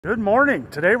Good morning.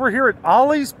 Today we're here at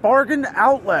Ollie's Bargain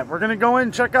Outlet. We're going to go in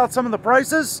and check out some of the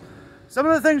prices, some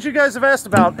of the things you guys have asked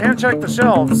about, and check the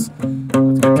shelves.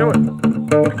 Let's get to it.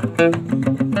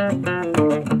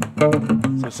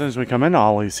 So as soon as we come into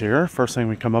Ollie's here, first thing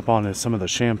we come up on is some of the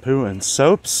shampoo and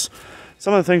soaps.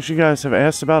 Some of the things you guys have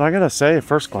asked about. I got to say, at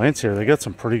first glance here, they got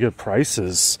some pretty good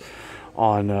prices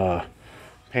on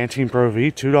Pantene Pro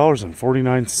V,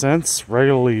 $2.49,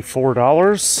 regularly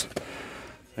 $4.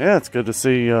 Yeah, it's good to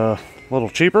see a little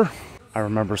cheaper. I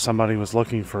remember somebody was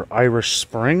looking for Irish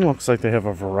Spring. Looks like they have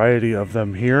a variety of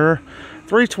them here.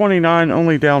 $3.29,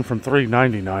 only down from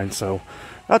 $3.99, so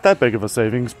not that big of a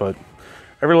savings, but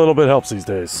every little bit helps these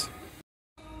days.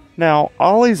 Now,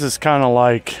 Ollie's is kind of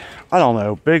like, I don't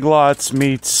know, Big Lots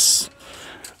meets...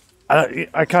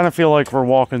 I kind of feel like we're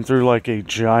walking through like a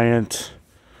giant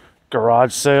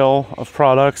garage sale of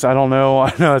products. I don't know.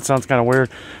 I know it sounds kind of weird,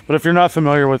 but if you're not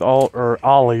familiar with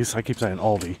Ollie's, I keep saying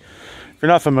Aldi. If you're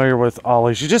not familiar with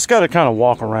Ollie's, you just got to kind of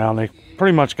walk around. They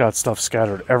pretty much got stuff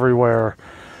scattered everywhere.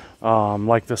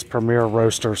 Like this Premier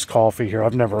Roasters coffee here.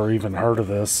 I've never even heard of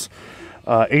this.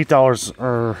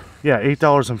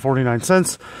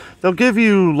 $8.49. They'll give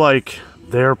you like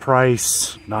their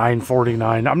price,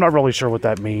 $9.49. I'm not really sure what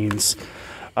that means.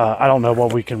 I don't know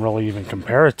what we can really even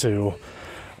compare it to.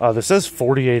 This is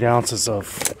 48 ounces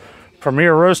of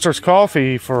Premier Roasters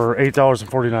coffee for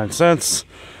 $8.49.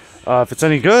 If it's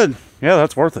any good, yeah,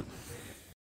 that's worth it.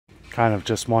 Kind of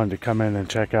just wanted to come in and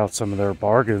check out some of their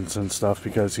bargains and stuff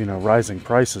because, you know, rising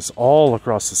prices all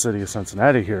across the city of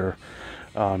Cincinnati here.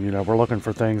 You know, we're looking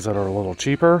for things that are a little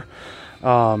cheaper.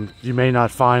 You may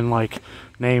not find like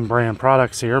name brand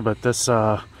products here, but this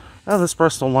this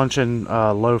Bristol Luncheon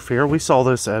loaf here, we saw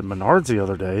this at Menards the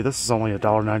other day. This is only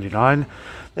 $1.99.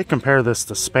 They compare this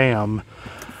to Spam.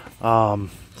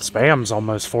 Spam's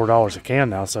almost $4 a can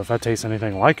now, so if that tastes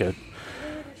anything like it.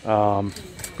 But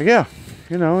yeah,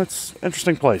 you know, it's an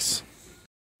interesting place.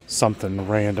 Something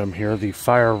random here, the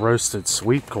fire roasted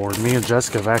sweet corn. Me and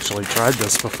Jessica have actually tried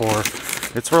this before.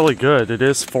 It's really good. It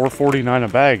is $4.49 a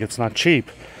bag. It's not cheap,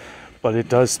 but it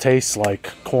does taste like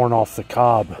corn off the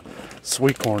cob.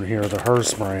 Sweet corn here, the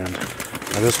Hers brand.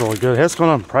 It is really good. It has gone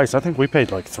on price. I think we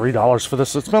paid like $3 for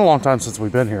this. It's been a long time since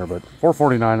we've been here, but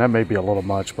 $4.49, that may be a little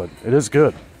much, but it is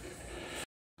good.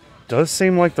 Does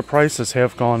seem like the prices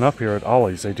have gone up here at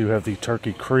Ollie's. They do have the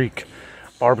Turkey Creek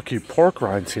barbecue pork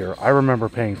rinds here. I remember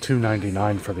paying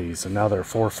 $2.99 for these, and now they're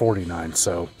 $4.49.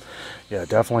 So, yeah,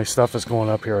 definitely stuff is going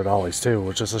up here at Ollie's too,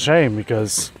 which is a shame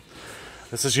because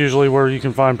this is usually where you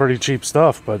can find pretty cheap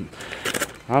stuff, but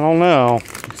I don't know.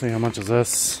 Let's see, how much is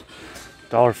this?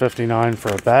 $1.59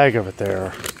 for a bag of it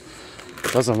there.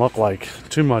 Doesn't look like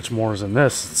too much more than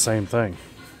this. Same thing.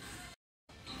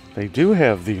 They do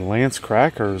have the Lance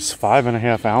crackers,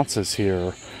 5.5 ounces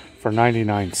here for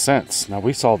 99 cents. Now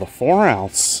we saw the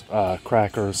 4-ounce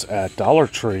crackers at Dollar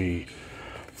Tree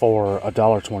for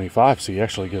 $1.25, so you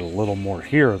actually get a little more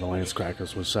here, the Lance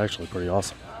crackers, which is actually pretty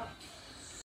awesome.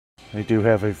 They do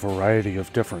have a variety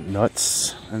of different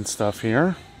nuts and stuff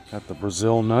here. Got the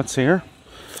Brazil nuts here.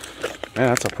 Man,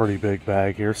 that's a pretty big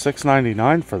bag here.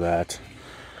 $6.99 for that.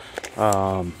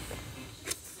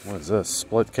 What is this?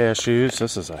 Split cashews.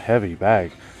 This is a heavy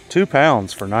bag. 2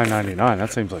 pounds for $9.99.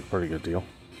 That seems like a pretty good deal.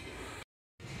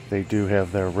 They do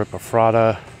have their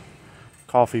Ripafrada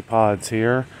coffee pods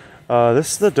here.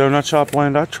 This is the Donut Shop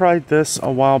blend. I tried this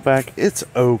a while back. It's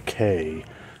okay.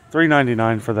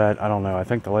 $3.99 for that. I don't know. I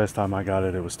think the last time I got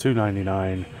it, it was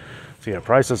 $2.99. So yeah,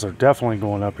 prices are definitely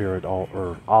going up here at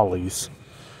Ollie's.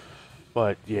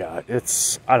 But yeah,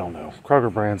 it's, I don't know.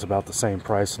 Kroger brand's about the same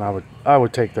price, and I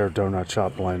would take their Donut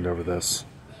Shop blend over this.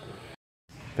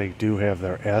 They do have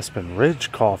their Aspen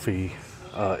Ridge coffee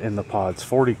in the pods,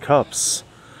 40 cups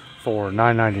for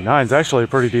 $9.99. It's actually a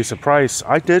pretty decent price.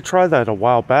 I did try that a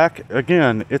while back.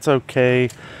 Again, it's okay.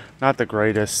 Not the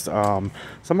greatest.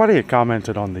 Somebody had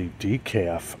commented on the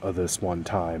decaf of this one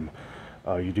time.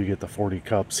 You do get the 40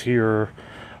 cups here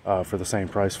for the same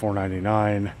price,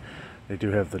 $4.99. They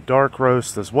do have the dark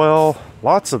roast as well.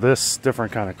 Lots of this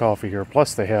different kind of coffee here.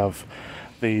 Plus they have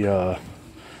the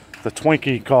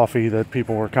Twinkie coffee that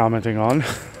people were commenting on.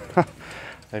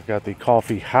 They've got the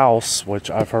Coffee House, which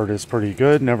I've heard is pretty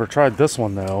good. Never tried this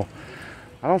one though.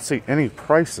 I don't see any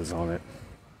prices on it.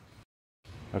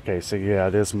 Okay, so yeah,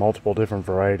 it is multiple different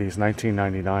varieties.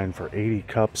 $19.99 for 80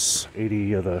 cups,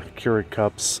 80 of the Keurig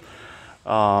cups.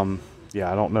 Yeah,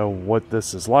 I don't know what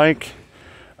this is like.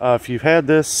 If you've had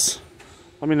this,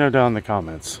 let me know down in the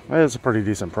comments. That is a pretty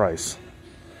decent price.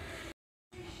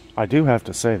 I do have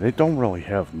to say, they don't really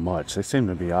have much. They seem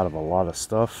to be out of a lot of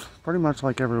stuff, pretty much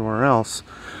like everywhere else.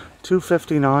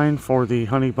 $2.59 for the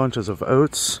Honey Bunches of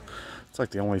Oats. It's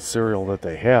like the only cereal that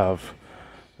they have.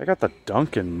 They got the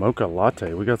Dunkin' Mocha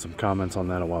Latte. We got some comments on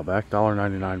that a while back.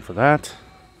 $1.99 for that.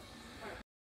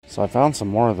 So I found some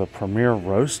more of the Premier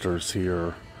Roasters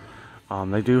here.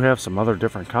 They do have some other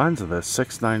different kinds of this.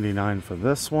 $6.99 for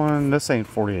this one. This ain't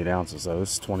 48 ounces though.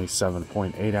 This is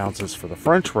 27.8 ounces for the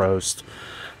French roast.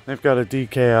 They've got a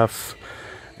decaf.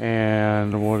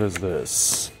 And what is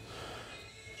this?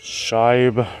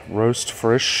 Scheib Roast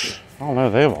Frisch. I don't know.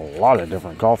 They have a lot of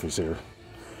different coffees here.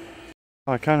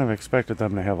 I kind of expected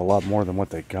them to have a lot more than what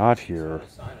they got here.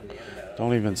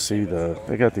 Don't even see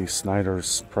they got these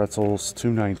Snyder's pretzels,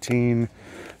 $2.19.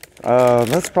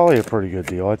 That's probably a pretty good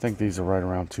deal. I think these are right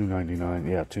around $2.99.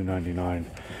 Yeah, $2.99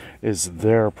 is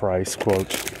their price,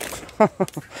 quote.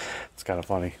 It's kind of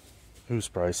funny. Whose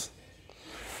price?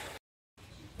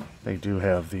 They do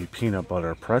have the peanut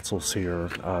butter pretzels here.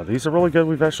 These are really good.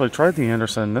 We've actually tried the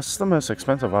Anderson. This is the most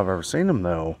expensive I've ever seen them,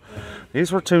 though.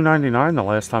 These were $2.99 the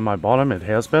last time I bought them. It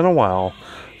has been a while.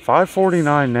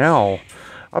 $5.49 now.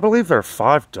 I believe they're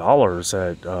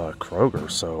 $5 at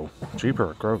Kroger, so cheaper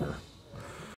at Kroger.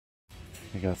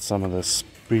 You got some of this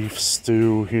beef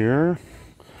stew here.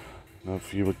 I don't know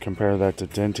if you would compare that to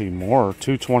Dinty Moore.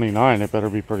 $2.29. It better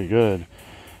be pretty good.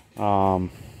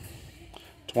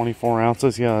 24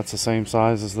 ounces. Yeah, that's the same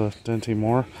size as the Dinty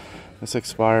Moore. This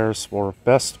expires for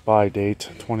best buy date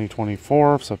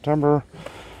 2024 September.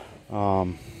 We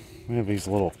have these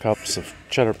little cups of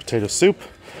cheddar potato soup.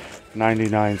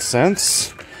 99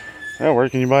 cents. Yeah, where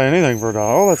can you buy anything for $1?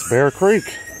 Oh, that's Bear Creek.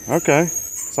 Okay.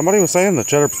 Somebody was saying the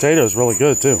cheddar potato is really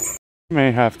good too. You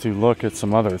may have to look at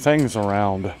some other things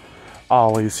around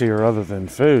Ollie's here other than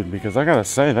food, because I gotta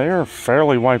say they are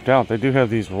fairly wiped out. They do have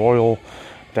these Royal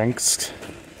Danks.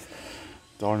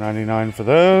 $1.99 for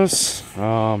those.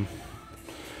 Yeah,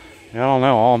 I don't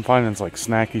know. All I'm finding is like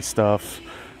snacky stuff.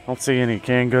 I don't see any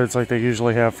canned goods like they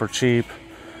usually have for cheap.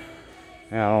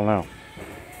 Yeah, I don't know.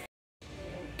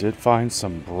 Did find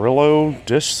some Brillo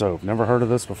dish soap. Never heard of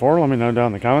this before. Let me know down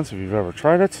in the comments if you've ever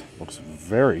tried it. Looks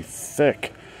very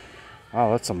thick.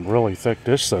 Wow, that's some really thick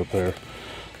dish soap there.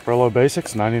 Brillo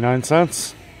Basics, 99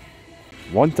 cents.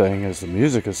 One thing is the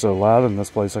music is so loud in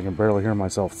this place I can barely hear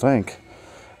myself think.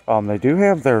 They do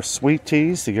have their sweet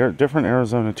teas, the different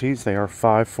Arizona teas. They are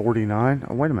 $5.49.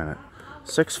 Oh, wait a minute.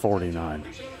 $6.49.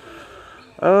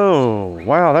 Oh,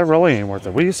 wow, that really ain't worth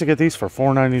it. We used to get these for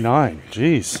 $4.99.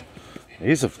 Jeez.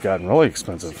 These have gotten really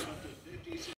expensive.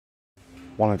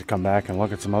 Wanted to come back and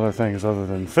look at some other things other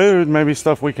than food. Maybe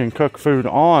stuff we can cook food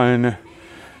on.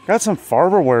 Got some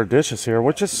Farberware dishes here,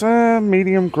 which is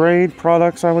medium grade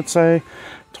products, I would say.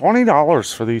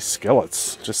 $20 for these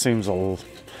skillets. Just seems a little,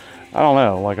 I don't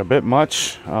know, like a bit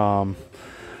much.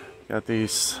 Got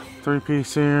these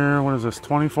 3-piece here. What is this?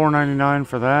 $24.99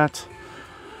 for that.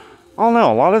 I don't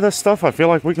know. A lot of this stuff I feel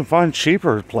like we can find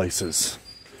cheaper places.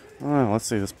 Let's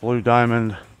see, this Blue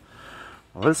Diamond.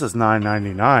 Well, this is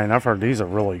 $9.99. I've heard these are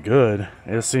really good.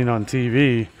 As seen on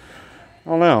TV. I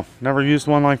don't know. Never used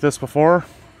one like this before.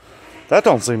 That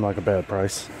don't seem like a bad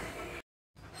price.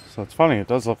 So it's funny. It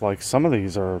does look like some of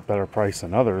these are a better price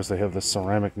than others. They have this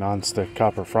ceramic non-stick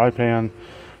copper fry pan.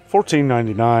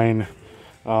 $14.99.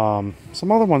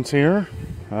 Some other ones here.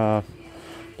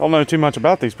 Don't know too much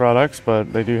about these products,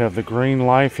 but they do have the Green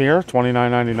Life here.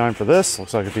 $29.99 for this.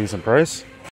 Looks like a decent price.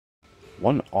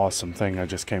 One awesome thing I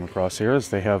just came across here is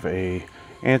they have a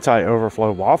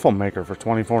anti-overflow waffle maker for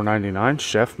 $24.99.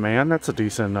 Chef Man, that's a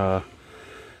decent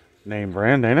name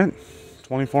brand, ain't it?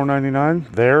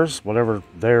 $24.99. Theirs, whatever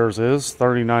theirs is,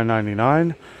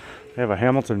 $39.99. They have a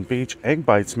Hamilton Beach Egg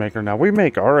Bites maker. Now we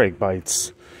make our egg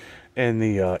bites in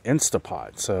the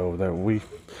Instapot, so that we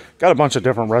got a bunch of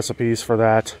different recipes for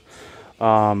that.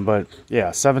 But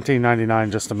yeah,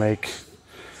 $17.99 just to make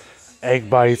egg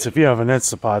bites. If you have an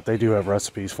Instapot, they do have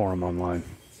recipes for them online.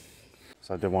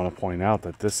 So I did want to point out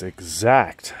that this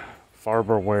exact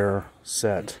Farberware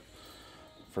set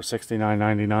for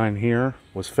 $69.99 here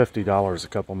was $50 a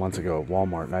couple months ago at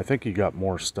Walmart, and I think you got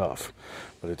more stuff,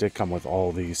 but it did come with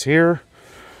all these here.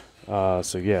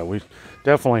 So yeah, we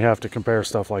definitely have to compare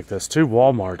stuff like this to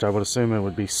Walmart. I would assume it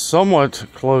would be somewhat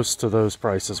close to those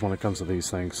prices when it comes to these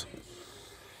things.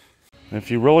 If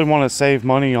you really want to save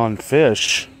money on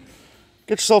fish,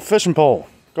 get yourself a fishing pole.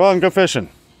 Go out and go fishing.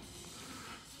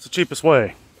 It's the cheapest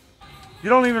way. You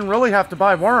don't even really have to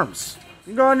buy worms.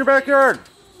 You can go in your backyard,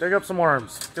 dig up some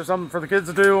worms, give something for the kids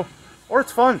to do, or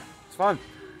it's fun. It's fun.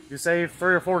 You save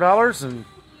 $3 or $4 and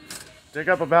dig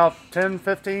up about 10,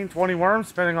 15, 20 worms,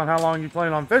 depending on how long you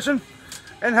plan on fishing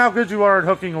and how good you are at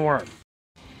hooking a worm.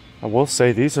 I will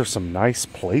say these are some nice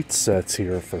plate sets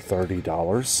here for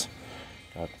 $30.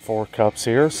 Got 4 cups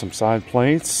here, some side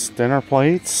plates, dinner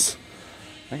plates.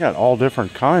 They got all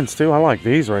different kinds too. I like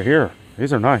these right here.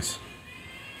 These are nice.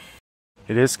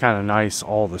 It is kind of nice,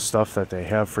 all the stuff that they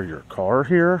have for your car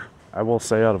here. I will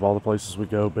say, out of all the places we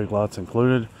go, Big Lots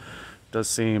included, it does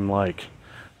seem like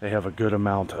they have a good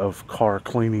amount of car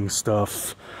cleaning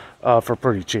stuff for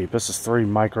pretty cheap. This is 3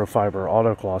 microfiber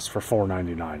auto cloths for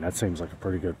 $4.99. That seems like a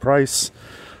pretty good price.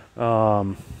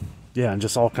 Yeah, and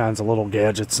just all kinds of little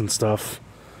gadgets and stuff.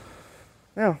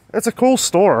 Yeah, it's a cool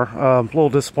store. A little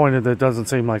disappointed that it doesn't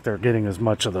seem like they're getting as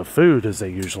much of the food as they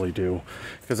usually do,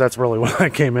 because that's really what I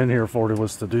came in here for,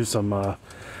 was to do some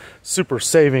super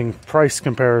saving price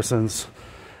comparisons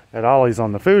at Ollie's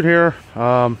on the food here.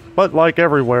 But like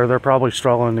everywhere, they're probably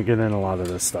struggling to get in a lot of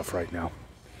this stuff right now.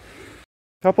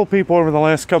 A couple people over the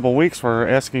last couple weeks were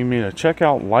asking me to check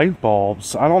out light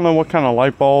bulbs. I don't know what kind of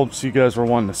light bulbs you guys were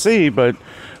wanting to see, but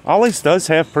Ollie's does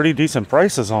have pretty decent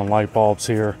prices on light bulbs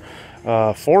here.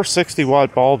 460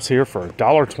 watt bulbs here for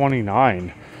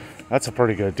 $1.29. That's a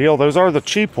pretty good deal. Those are the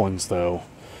cheap ones though.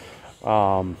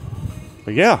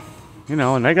 But yeah, you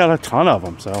know, and they got a ton of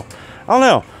them. So I don't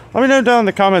know. Let me know down in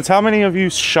the comments, how many of you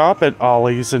shop at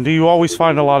Ollie's, and do you always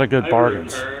find a lot of good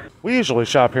bargains? We usually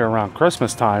shop here around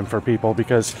Christmas time for people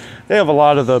because they have a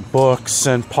lot of the books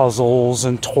and puzzles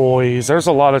and toys. There's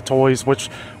a lot of toys,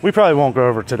 which we probably won't go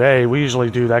over today. We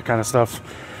usually do that kind of stuff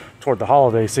toward the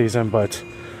holiday season, but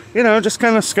you know, just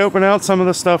kind of scoping out some of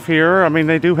the stuff here. I mean,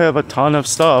 they do have a ton of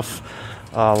stuff.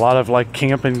 A lot of like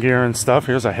camping gear and stuff.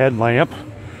 Here's a headlamp.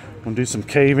 Gonna do some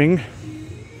caving.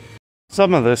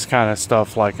 Some of this kind of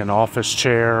stuff, like an office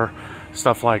chair,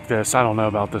 stuff like this. I don't know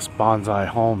about this bonsai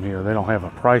home here. They don't have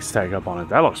a price tag up on it.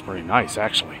 That looks pretty nice,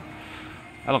 actually.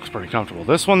 That looks pretty comfortable.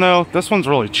 This one, though, this one's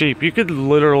really cheap. You could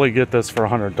literally get this for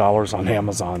 $100 on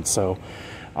Amazon. So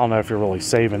I don't know if you're really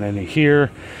saving any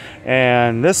here.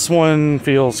 And this one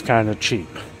feels kind of cheap.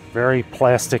 Very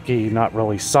plasticky, not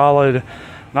really solid.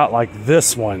 Not like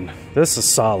this one. This is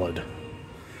solid.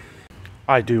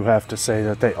 I do have to say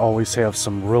that they always have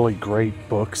some really great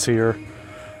books here.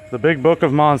 The Big Book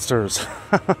of Monsters.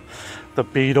 The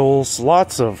Beatles.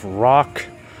 Lots of rock.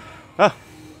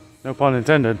 No pun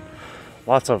intended.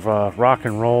 Lots of rock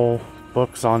and roll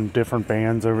books on different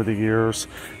bands over the years.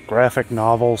 Graphic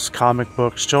novels, comic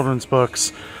books, children's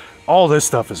books. All this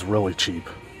stuff is really cheap.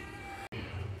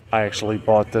 I actually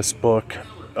bought this book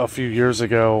a few years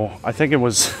ago. I think it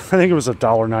was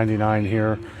 $1.99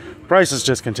 here. Prices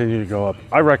just continue to go up.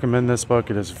 I recommend this book.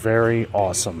 It is very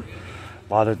awesome.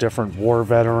 A lot of different war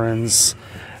veterans,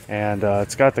 and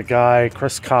it's got the guy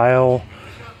Chris Kyle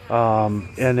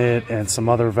in it, and some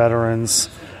other veterans.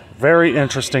 Very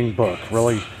interesting book.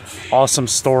 Really awesome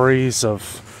stories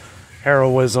of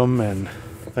heroism and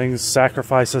things,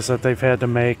 sacrifices that they've had to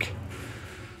make.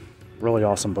 Really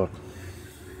awesome book.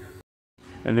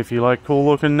 And if you like cool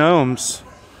looking gnomes,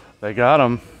 they got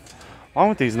them. Along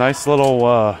with these nice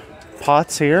little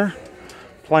pots here,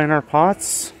 planter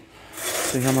pots.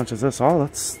 See, how much is this? Oh,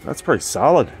 that's pretty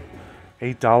solid.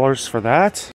 $8 for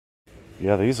that.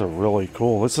 Yeah, these are really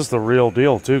cool. This is the real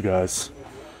deal too, guys.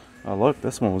 Look,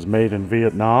 this one was made in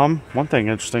Vietnam. One thing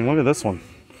interesting, look at this one.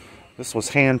 This was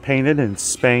hand painted in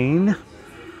Spain.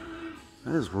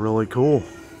 That is really cool.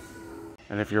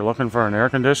 And if you're looking for an air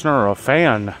conditioner or a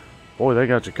fan, boy, they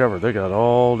got you covered. They got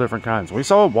all different kinds. We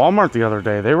saw at Walmart the other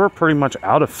day, they were pretty much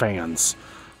out of fans.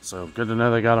 So good to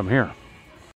know they got them here.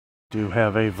 Do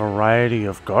have a variety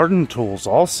of garden tools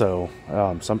also.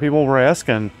 Some people were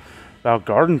asking about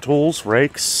garden tools,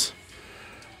 rakes.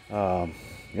 Yeah,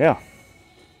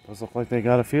 does look like they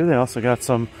got a few. They also got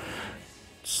some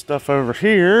stuff over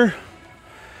here.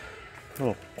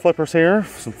 Little clippers here,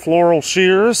 some floral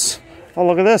shears. Oh,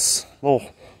 look at this little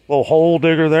hole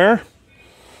digger there.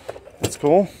 That's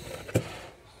cool.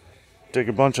 Dig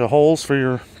a bunch of holes for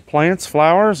your plants,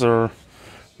 flowers, or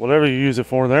whatever you use it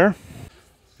for there.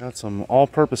 Got some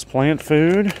all-purpose plant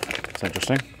food. It's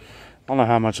interesting. I don't know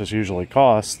how much this usually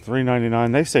costs.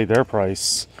 $3.99. They say their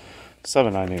price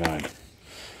 $7.99.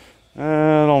 I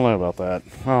don't know about that.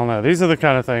 I don't know. These are the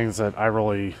kind of things that I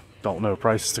really don't know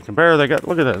prices to compare. They got,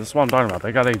 look at this. This is what I'm talking about.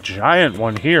 They got a giant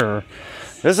one here.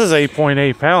 This is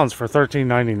 8.8 pounds for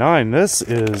 $13.99. This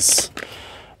is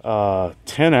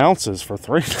 10 ounces for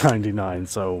 $3.99.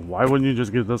 So why wouldn't you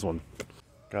just get this one?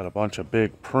 Got a bunch of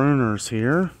big pruners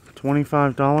here.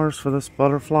 $25 for this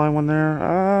butterfly one there.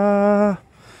 I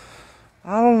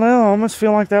don't know. I almost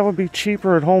feel like that would be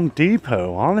cheaper at Home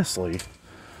Depot, honestly.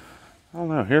 I don't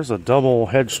know. Here's a double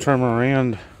hedge trimmer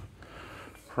and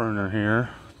pruner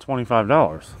here.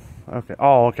 $25. Okay.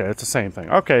 Oh, okay. It's the same thing.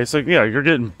 Okay, so yeah, you're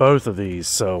getting both of these.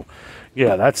 So,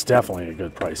 yeah, that's definitely a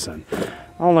good price then.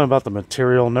 I don't know about the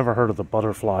material. Never heard of the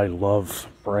Butterfly Love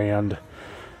brand.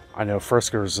 I know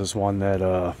Frisker's is one that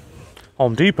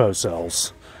Home Depot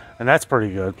sells, and that's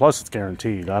pretty good. Plus, it's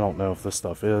guaranteed. I don't know if this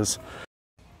stuff is.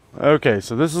 Okay,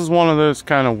 so this is one of those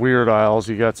kind of weird aisles.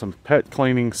 You got some pet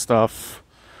cleaning stuff.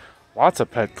 Lots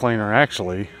of pet cleaner,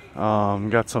 actually.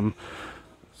 Got some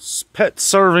pet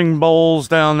serving bowls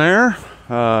down there.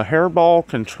 Hairball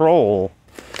control.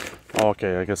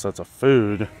 Okay, I guess that's a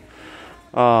food.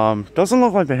 Doesn't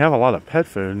look like they have a lot of pet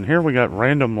food. And here we got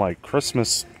random, like,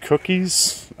 Christmas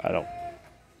cookies. Are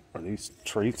these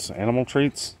treats? Animal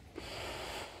treats? I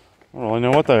don't really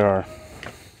know what they are.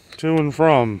 To and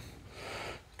from.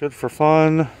 Good for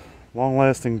fun.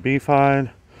 Long-lasting beef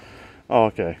hide. Oh,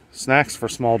 okay. Snacks for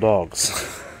small dogs.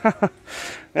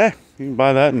 You can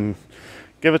buy that and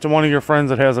give it to one of your friends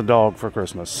that has a dog for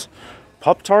Christmas.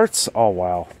 Pup Tarts? Oh,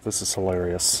 wow. This is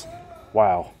hilarious.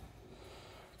 Wow.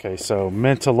 Okay, so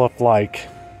meant to look like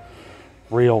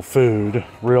real food,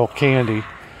 real candy.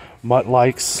 Mutt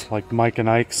Likes, like Mike and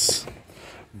Ike's.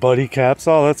 Buddy Caps.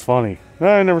 Oh, that's funny.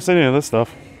 I never seen any of this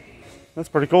stuff. That's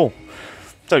pretty cool.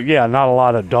 So, yeah, not a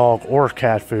lot of dog or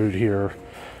cat food here.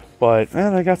 But,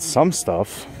 they got some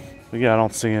stuff. But, yeah, I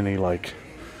don't see any, like,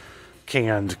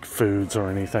 canned foods or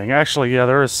anything. Actually, yeah,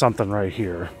 there is something right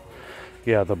here.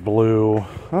 Yeah, the blue.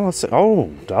 Oh, let's see.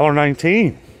 Oh,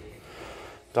 $1.19.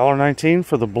 $1.19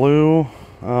 for the blue.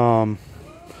 Now,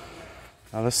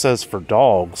 this says for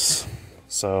dogs.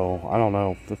 So, I don't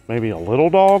know. Maybe a little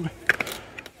dog?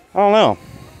 I don't know.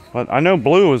 But I know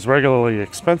blue is regularly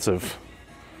expensive.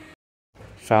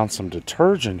 Found some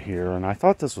detergent here, and I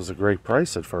thought this was a great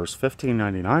price at first.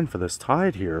 $15.99 for this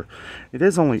Tide here. It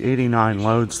is only 89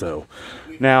 loads though.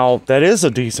 Now that is a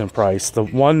decent price. The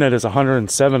one that is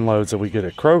 107 loads that we get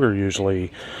at Kroger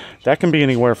usually, that can be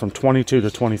anywhere from $22 to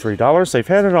 $23. They've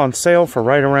had it on sale for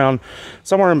right around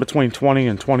somewhere in between 20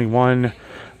 and 21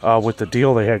 with the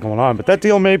deal they had going on. But that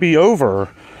deal may be over.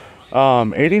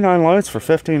 89 loads for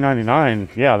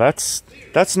 $15.99. Yeah, that's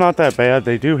not that bad.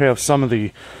 They do have some of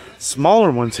the smaller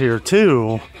ones here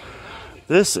too.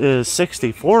 This is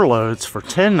 64 loads for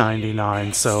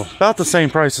 $10.99, so about the same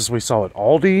price as we saw at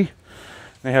Aldi.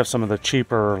 They have some of the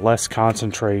cheaper, less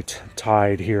concentrate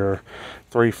Tide here,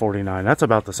 $3.49. That's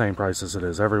about the same price as it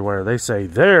is everywhere. They say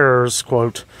theirs,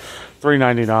 quote,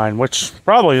 $3.99, which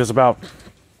probably is about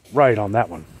right on that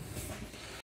one.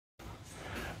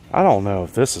 I don't know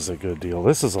if this is a good deal.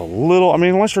 This is a little, I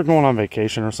mean, unless you're going on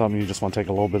vacation or something, you just want to take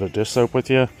a little bit of dish soap with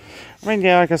you. I mean,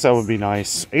 yeah, I guess that would be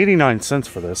nice. 89 cents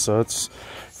for this, so it's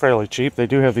fairly cheap. They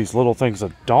do have these little things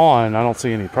at Dawn. I don't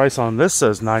see any price on them. This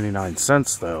says 99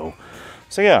 cents, though.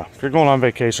 So, yeah, if you're going on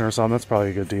vacation or something, that's probably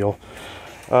a good deal.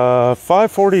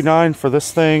 $5.49 for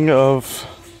this thing of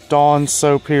Dawn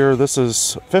soap here. This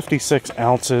is 56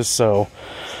 ounces, so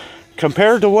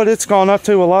compared to what it's gone up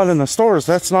to a lot in the stores,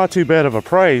 that's not too bad of a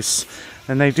price.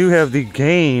 And they do have the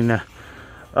Gain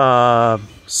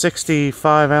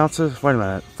 65 ounces. Wait a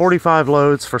minute. 45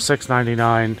 loads for $6.99.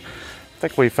 I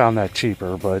think we found that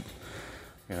cheaper, but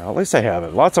you know, at least they have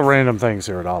it. Lots of random things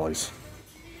here at Ollie's.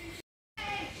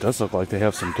 It does look like they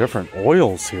have some different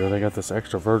oils here. They got this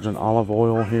extra virgin olive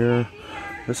oil here.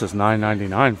 This is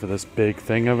 $9.99 for this big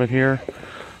thing of it here.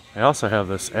 They also have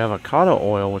this avocado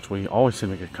oil, which we always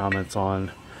seem to get comments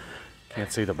on. Can't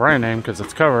see the brand name because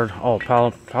it's covered. Oh,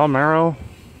 Palomero?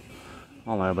 I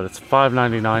don't know, but it's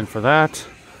 $5.99 for that.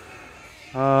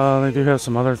 They do have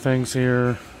some other things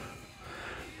here.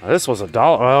 This was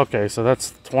 $1. Okay, so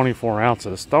that's 24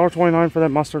 ounces. $1.29 for that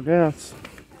mustard. Yeah, it's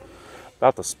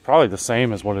about probably the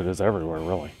same as what it is everywhere,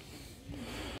 really.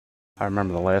 I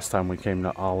remember the last time we came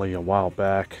to Ollie a while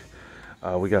back.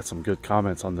 We got some good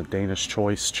comments on the Danish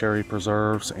Choice cherry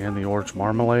preserves and the orange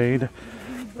marmalade.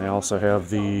 They also have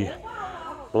the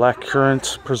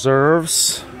blackcurrant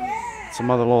preserves. Some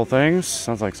other little things.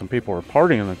 Sounds like some people are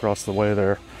partying across the way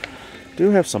there. Do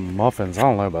have some muffins. I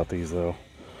don't know about these though.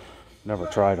 Never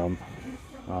tried them.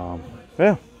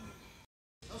 Yeah.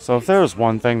 So if there's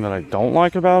one thing that I don't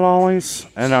like about Ollie's,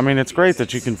 and I mean it's great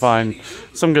that you can find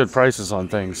some good prices on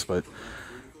things, but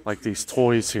like these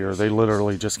toys here, they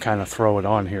literally just kind of throw it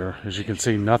on here. As you can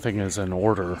see, nothing is in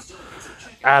order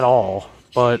at all.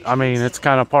 But, I mean, it's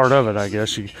kind of part of it, I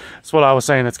guess. That's what I was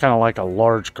saying. It's kind of like a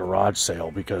large garage sale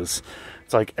because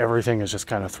it's like everything is just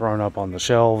kind of thrown up on the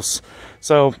shelves.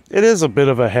 So, it is a bit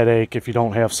of a headache if you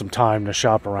don't have some time to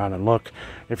shop around and look.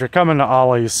 If you're coming to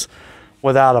Ollie's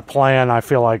without a plan, I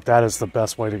feel like that is the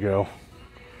best way to go.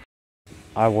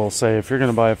 I will say, if you're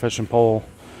going to buy a fishing pole,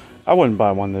 I wouldn't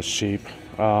buy one this cheap.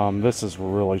 This is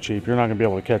really cheap. You're not going to be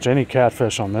able to catch any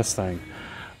catfish on this thing.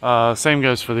 Same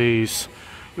goes for these.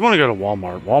 You want to go to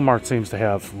Walmart. Walmart seems to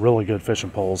have really good fishing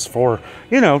poles for,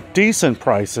 you know, decent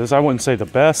prices. I wouldn't say the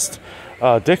best.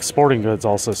 Dick's Sporting Goods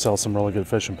also sells some really good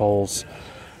fishing poles.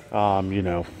 You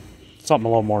know, something a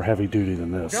little more heavy duty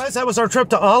than this. Guys, that was our trip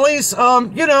to Ollie's.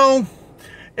 You know,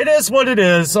 it is what it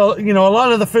is. You know, a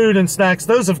lot of the food and snacks,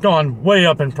 those have gone way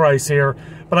up in price here.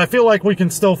 But I feel like we can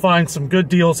still find some good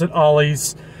deals at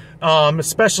Ollie's,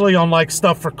 especially on like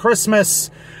stuff for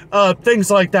Christmas.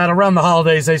 Things like that around the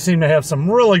holidays. They seem to have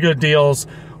some really good deals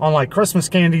on like Christmas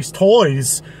candies,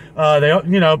 toys.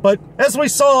 You know, but as we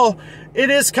saw, it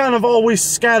is kind of always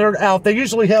scattered out. They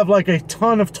usually have like a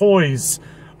ton of toys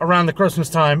around the Christmas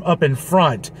time up in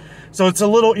front. So it's a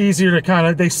little easier to kind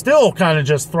of, they still kind of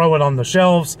just throw it on the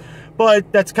shelves,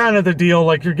 but that's kind of the deal.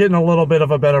 Like you're getting a little bit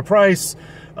of a better price.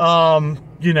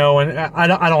 You know, and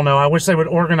I don't know. I wish they would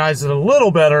organize it a little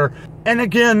better. And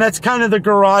again, that's kind of the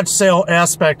garage sale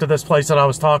aspect of this place that I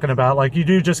was talking about. Like you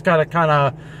do just gotta kind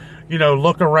of, you know,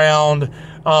 look around,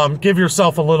 give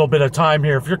yourself a little bit of time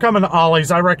here. If you're coming to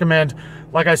Ollie's, I recommend,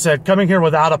 like I said, coming here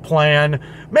without a plan,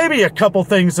 maybe a couple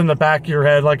things in the back of your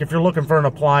head. Like if you're looking for an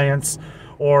appliance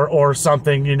or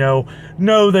something, you know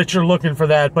that you're looking for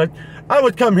that. But I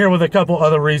would come here with a couple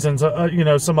other reasons, you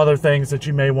know, some other things that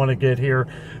you may want to get here.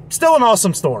 Still an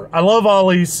awesome store. I love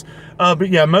Ollie's, but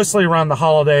yeah, mostly around the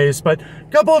holidays. But a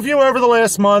couple of you over the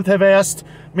last month have asked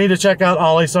me to check out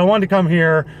Ollie's, so I wanted to come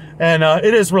here, and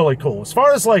it is really cool. As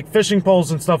far as like fishing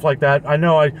poles and stuff like that, I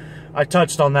know I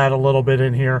touched on that a little bit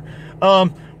in here.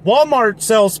 Walmart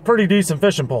sells pretty decent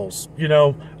fishing poles. You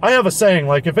know, I have a saying,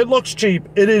 like, if it looks cheap,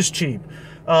 it is cheap.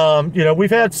 You know,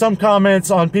 we've had some comments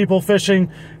on people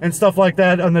fishing and stuff like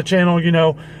that on the channel, you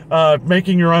know,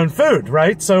 making your own food,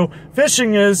 right? So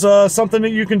fishing is something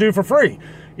that you can do for free.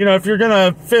 You know, if you're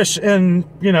going to fish in,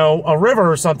 you know, a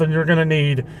river or something, you're going to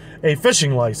need a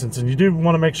fishing license, and you do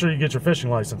want to make sure you get your fishing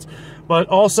license. But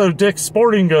also Dick's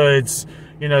Sporting Goods,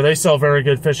 you know, they sell very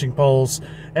good fishing poles,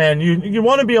 and you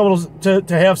want to be able to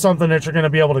have something that you're going to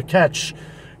be able to catch,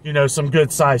 you know, some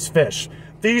good sized fish.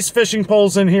 These fishing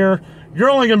poles in here, you're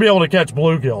only going to be able to catch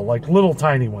bluegill, like little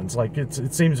tiny ones. Like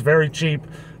it seems very cheap.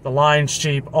 The line's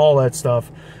cheap, all that stuff.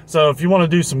 So if you want to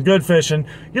do some good fishing,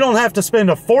 you don't have to spend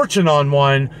a fortune on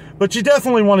one, but you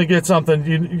definitely want to get something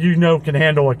you know can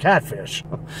handle a catfish.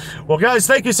 Well, guys,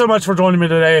 thank you so much for joining me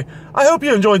today. I hope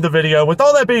you enjoyed the video. With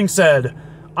all that being said,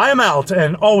 I am out,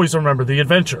 and always remember, the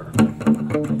adventure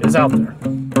is out there.